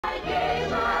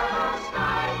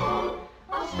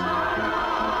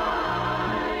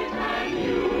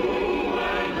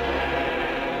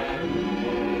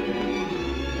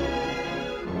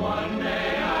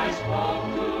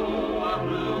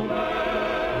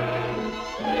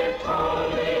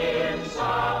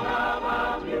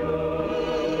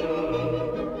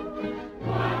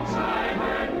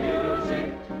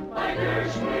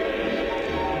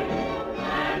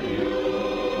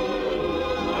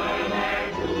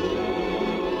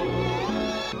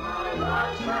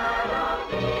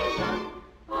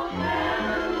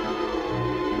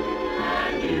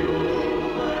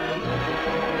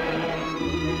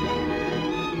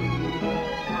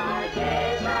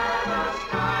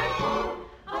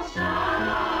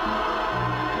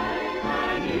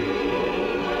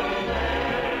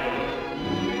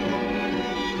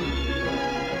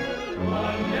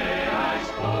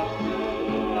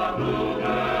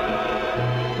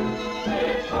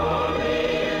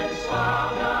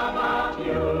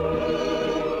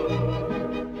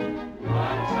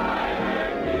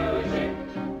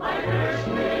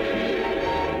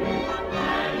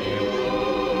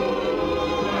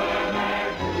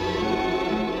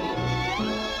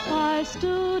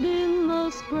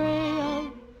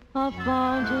the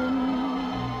fountain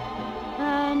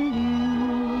and you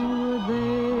were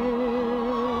there.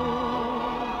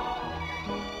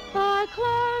 I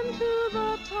climbed to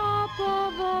the top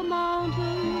of a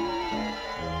mountain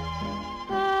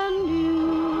and you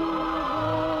were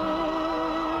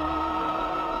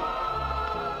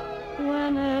there.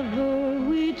 Whenever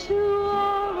we two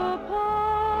are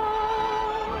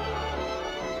apart,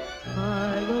 I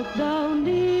look down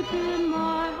deep in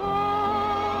my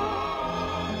heart,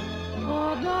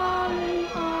 for darling,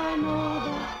 I know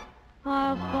that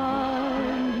I'll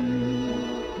find you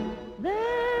there.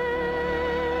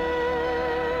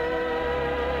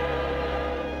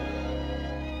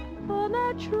 For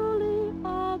naturally,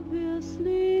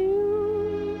 obviously, you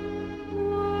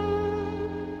were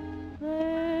there.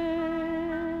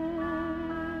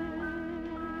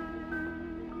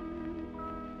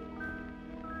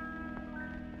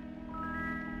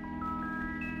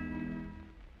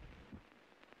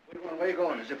 Where you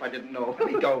going? As if I didn't know.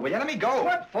 Let me go, will you? Let me go.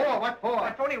 What for? What for?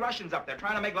 That phony Russian's up there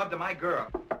trying to make love to my girl.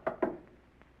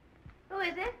 Who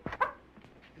is it?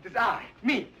 It is I,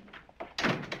 me.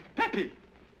 Peppy.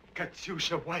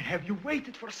 Katyusha, why have you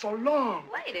waited for so long?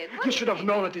 Waited? What You do should you have mean?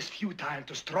 known it is futile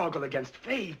to struggle against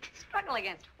fate. Struggle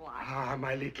against what? Ah,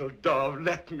 my little dove,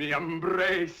 let me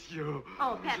embrace you.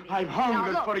 Oh, Peppy. I've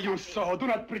hungered Now, look, for you Peppy. so. Do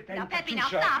not pretend, Now, Peppy, now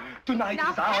Katyusha. stop. Tonight Now,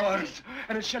 is Peppy. ours,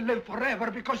 and it shall live forever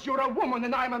because you're a woman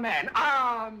and I'm a man.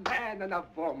 A man and a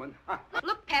woman.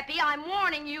 Look, Peppy, I'm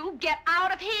warning you. Get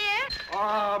out of here.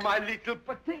 Ah, my little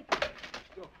potato.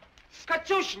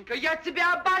 Katyushenka, я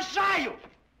тебя обожаю.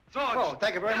 Oh,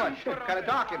 thank you very much. Kind of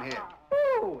dark in here.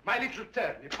 Ooh, my little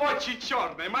turnip, очень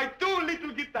черный, my two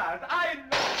little guitars. I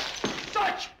love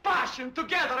such passion.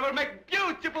 Together will make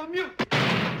beautiful music.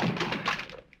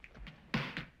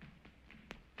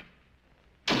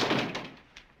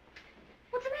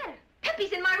 What's the matter?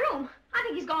 Peppy's in my room. I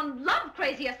think he's gone love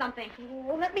crazy or something.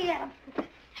 Oh, let me at him.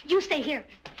 You stay here,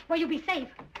 where you'll be safe.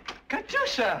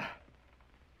 Katyusha.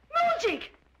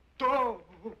 Music! Oh.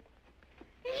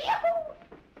 Yahoo!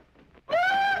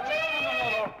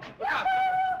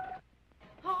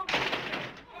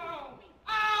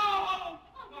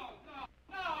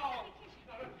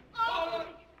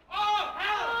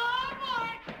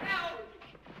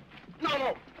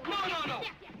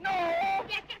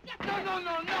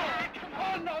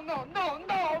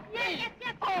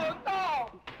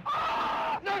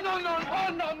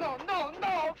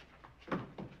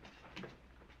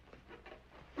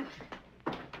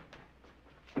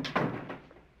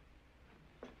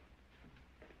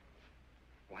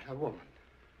 What a woman.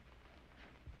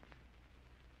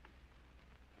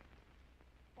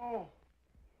 Oh.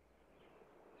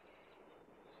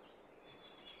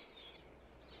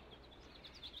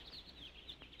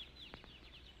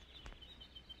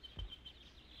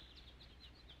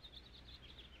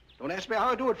 Don't ask me how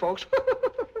I do it, folks.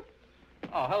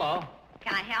 Oh, hello.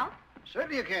 Can I help?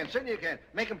 Certainly you can. Certainly you can.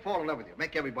 Make him fall in love with you.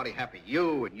 Make everybody happy.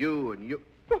 You and you and you.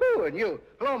 Woo-hoo, and you.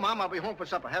 Hello, Mom. I'll be home for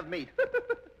supper. Have meat.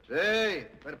 Say,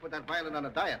 better put that violin on a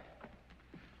diet.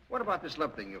 What about this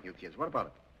love thing, you kids? What about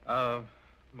it?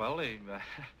 Well,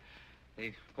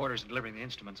 the porter's delivering the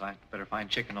instruments. I better find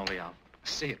Chicken Ole. I'll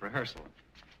see at rehearsal.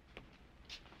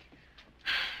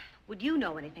 Would you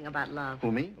know anything about love?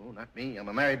 Who, me? Oh, not me. I'm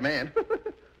a married man.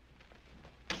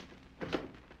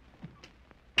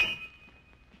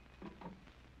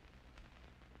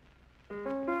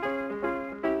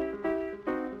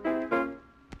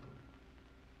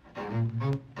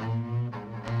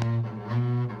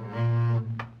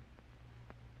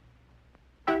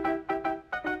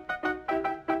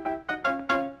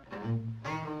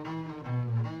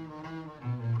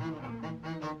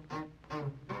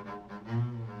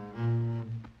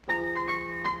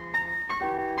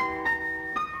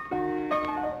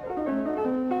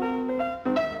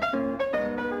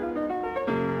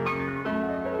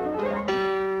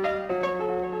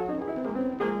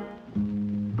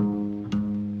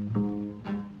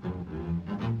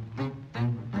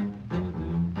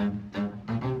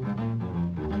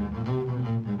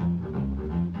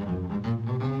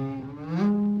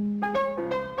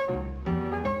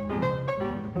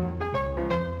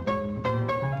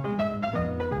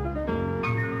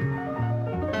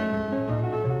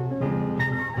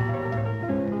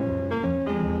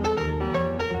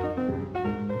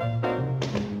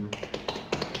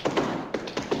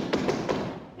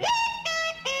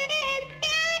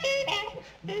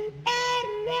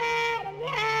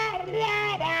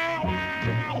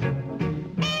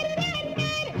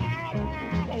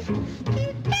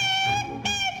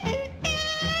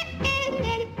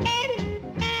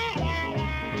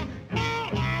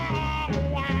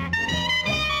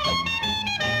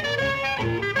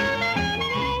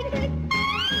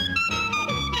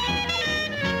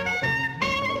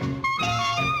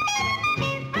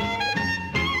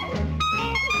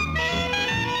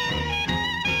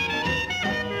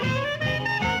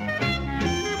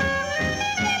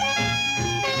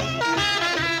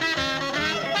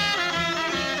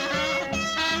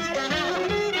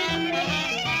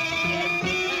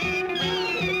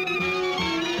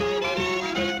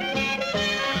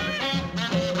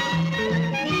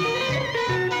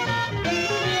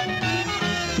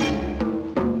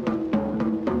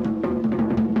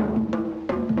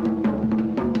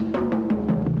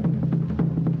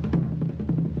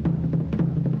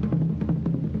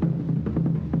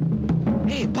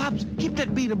 Pops, keep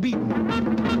that beat a beating.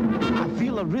 I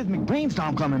feel a rhythmic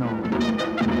brainstorm coming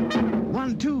on.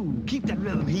 1, 2, keep that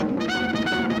rhythm heating.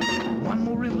 One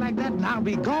more riff like that and I'll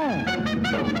be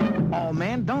gone. Oh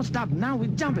man, don't stop now, we're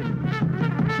jumping.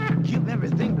 Give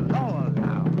everything the Lord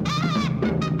now.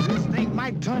 This thing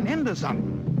might turn into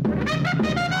something.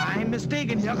 I ain't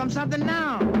mistaken, here comes something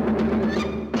now.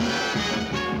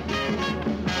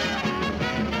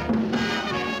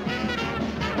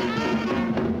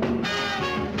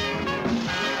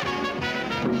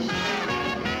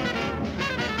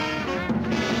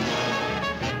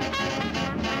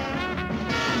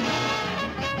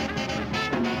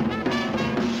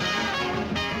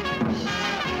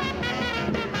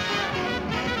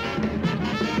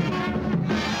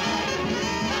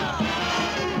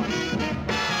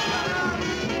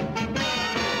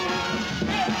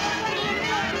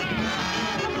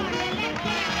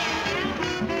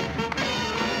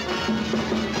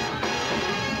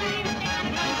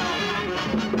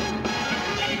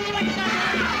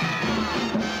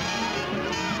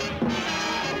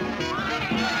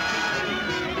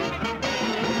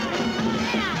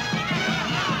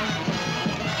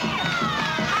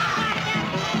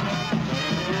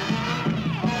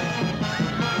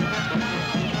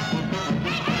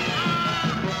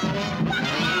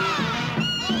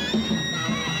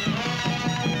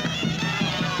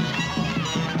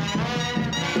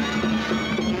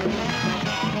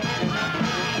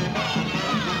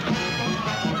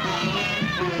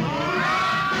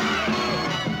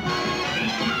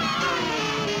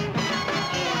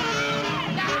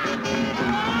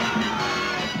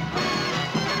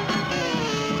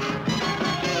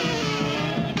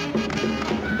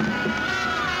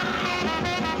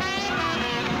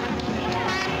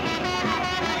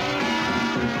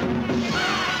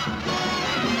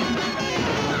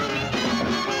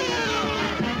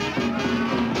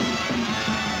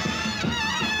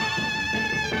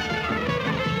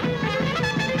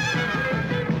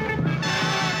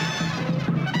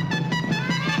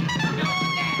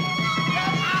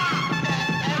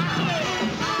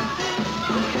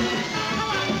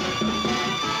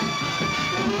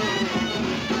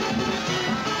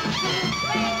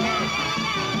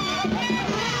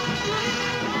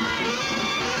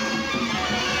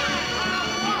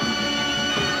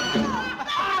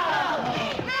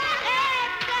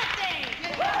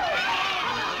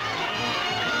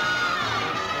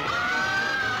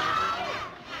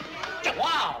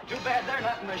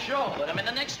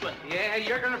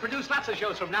 Lots of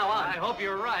shows from now on. I hope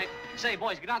you're right. Say,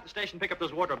 boys, get out to the station and pick up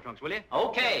those wardrobe trunks, will you?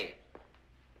 Okay.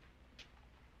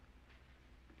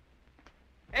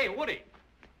 Hey, Woody.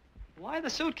 Why the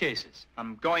suitcases?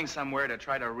 I'm going somewhere to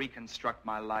try to reconstruct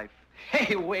my life.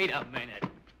 Hey, wait a minute.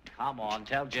 Come on,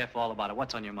 tell Jeff all about it.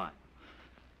 What's on your mind?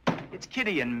 It's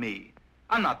Kitty and me.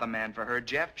 I'm not the man for her,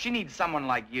 Jeff. She needs someone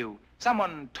like you.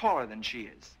 Someone taller than she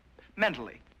is.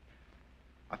 Mentally.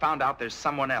 I found out there's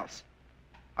someone else.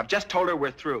 I've just told her we're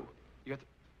through.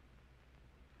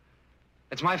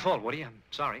 It's my fault, Woody. I'm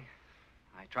sorry.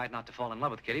 I tried not to fall in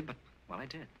love with Kitty, but, well, I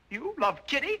did. You love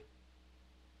Kitty?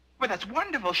 Well, that's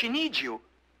wonderful. She needs you.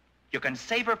 You can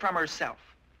save her from herself.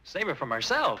 Save her from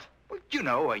herself? Well, you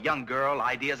know, a young girl,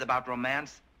 ideas about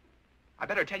romance. I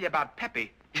better tell you about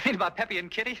Peppy. You mean about Peppy and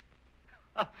Kitty?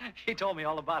 She told me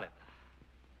all about it.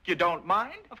 You don't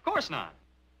mind? Of course not.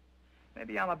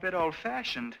 Maybe I'm a bit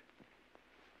old-fashioned.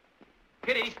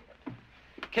 Kitty.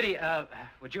 Kitty,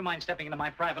 would you mind stepping into my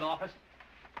private office?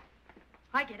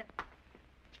 I get it.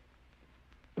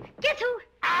 Guess who?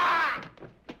 Ah!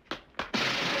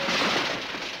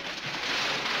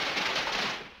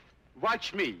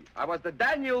 Watch me. I was the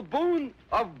Daniel Boone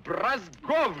of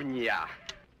Brasgovnia.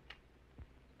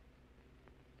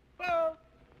 Ball!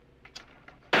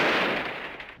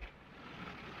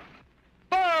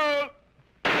 Ball!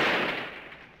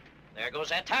 There goes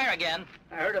that tire again.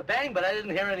 I heard a bang, but I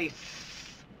didn't hear any...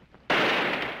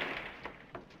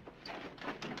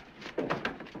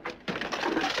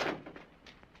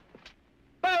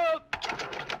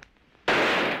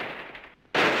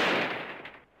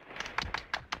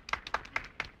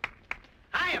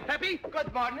 Hiya, Peppy.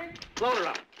 Good morning. Load her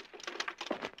up.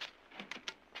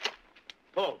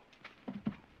 Pull.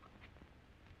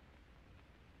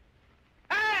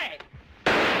 Hey!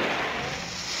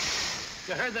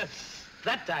 You heard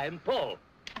that time. Pull.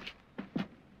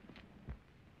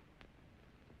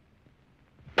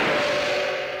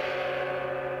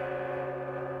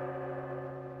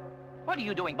 What are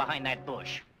you doing behind that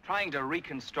bush? Trying to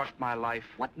reconstruct my life.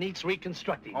 What needs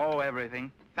reconstructing? Oh,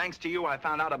 everything. Thanks to you, I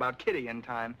found out about Kitty in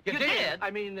time. You did? I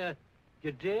mean,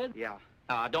 you did? Yeah.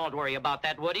 Don't worry about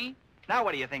that, Woody. Now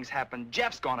what do you think's happened?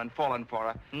 Jeff's gone and fallen for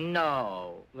her.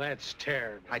 No. That's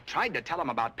terrible. I tried to tell him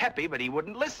about Peppy, but he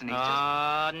wouldn't listen. He's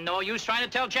No use trying to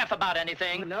tell Jeff about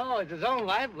anything. No, it's his own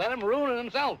life. Let him ruin it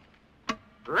himself.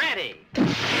 Ready.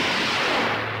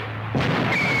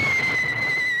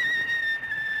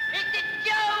 Mr.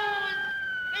 Jones!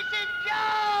 Mr.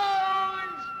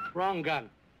 Jones! Wrong gun.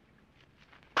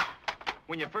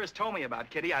 When you first told me about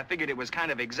Kitty, I figured it was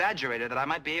kind of exaggerated that I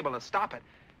might be able to stop it.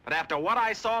 But after what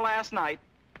I saw last night,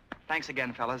 thanks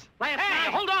again, fellas.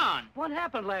 Hey, hold on. What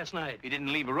happened last night? He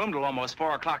didn't leave a room till almost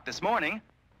 4 o'clock this morning.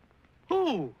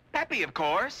 Who? Peppy, of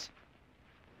course.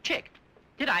 Chick,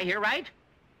 did I hear right?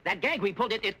 That gag we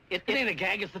pulled, It ain't a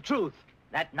gag, it's the truth.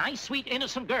 That nice, sweet,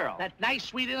 innocent girl. That nice,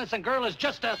 sweet, innocent girl is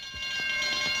just a...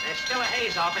 There's still a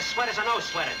haze off, as sweaters or no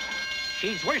sweaters.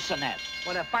 She's worse than that.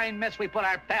 What a fine mess we put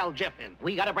our pal Jeff in.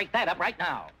 We gotta break that up right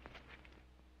now.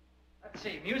 Let's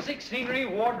see, music, scenery,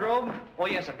 wardrobe. Oh,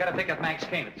 yes, I've got to pick up Max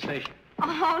Kane at the station.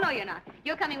 Oh, no, you're not.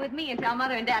 You're coming with me and tell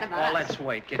Mother and Dad about Oh, us. let's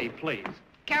wait, Kitty, please.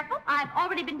 Careful, I've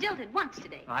already been jilted once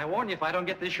today. I warn you, if I don't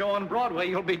get this show on Broadway,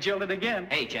 you'll be jilted again.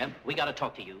 Hey, Jeff, we gotta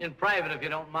talk to you. In private, if you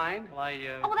don't mind. Well,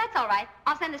 Oh, well, that's all right.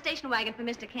 I'll send the station wagon for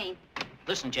Mr. Kane.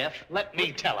 Listen, Jeff. Let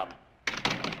me tell him.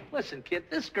 Listen, kid,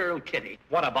 this girl, Kitty.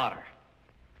 What about her?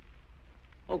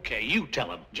 Okay, you tell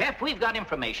him. Jeff, we've got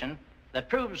information that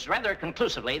proves rather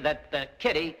conclusively that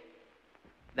Kitty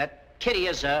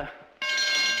is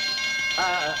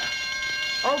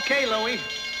Okay, Louie.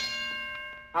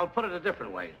 I'll put it a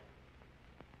different way.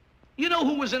 You know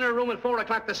who was in her room at 4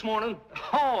 o'clock this morning?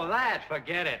 Oh, that,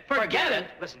 forget it. Forget it?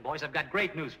 Listen, boys, I've got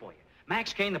great news for you.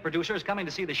 Max Kane, the producer, is coming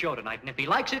to see the show tonight, and if he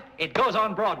likes it, it goes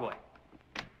on Broadway.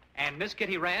 And Miss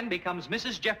Kitty Rand becomes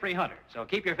Mrs. Jeffrey Hunter, so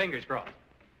keep your fingers crossed.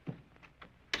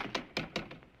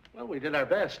 Well, we did our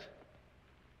best.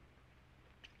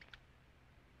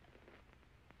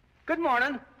 Good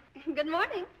morning. Good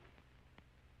morning.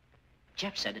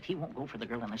 Jeff said that he won't go for the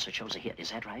girl unless the show's a hit. Is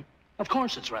that right? Of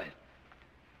course it's right.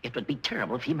 It would be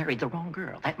terrible if he married the wrong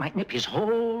girl. That might nip his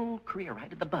whole career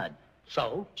right in the bud.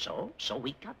 So? So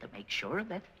we got to make sure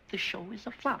that the show is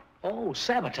a flop. Oh,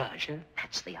 sabotage, huh?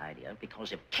 That's the idea,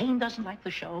 because if Kane doesn't like the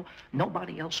show,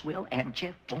 nobody else will, and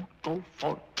Jeff won't go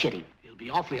for Kitty. He'll be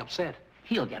awfully upset.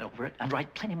 He'll get over it and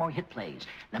write plenty more hit plays.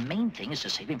 The main thing is to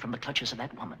save him from the clutches of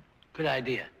that woman. Good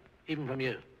idea. Even from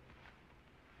you.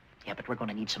 Yeah, but we're going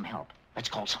to need some help. Let's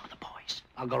call some of the boys.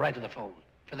 I'll go right to the phone.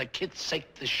 For the kid's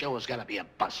sake, this show has got to be a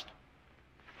bust.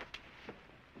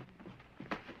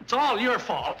 It's all your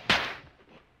fault.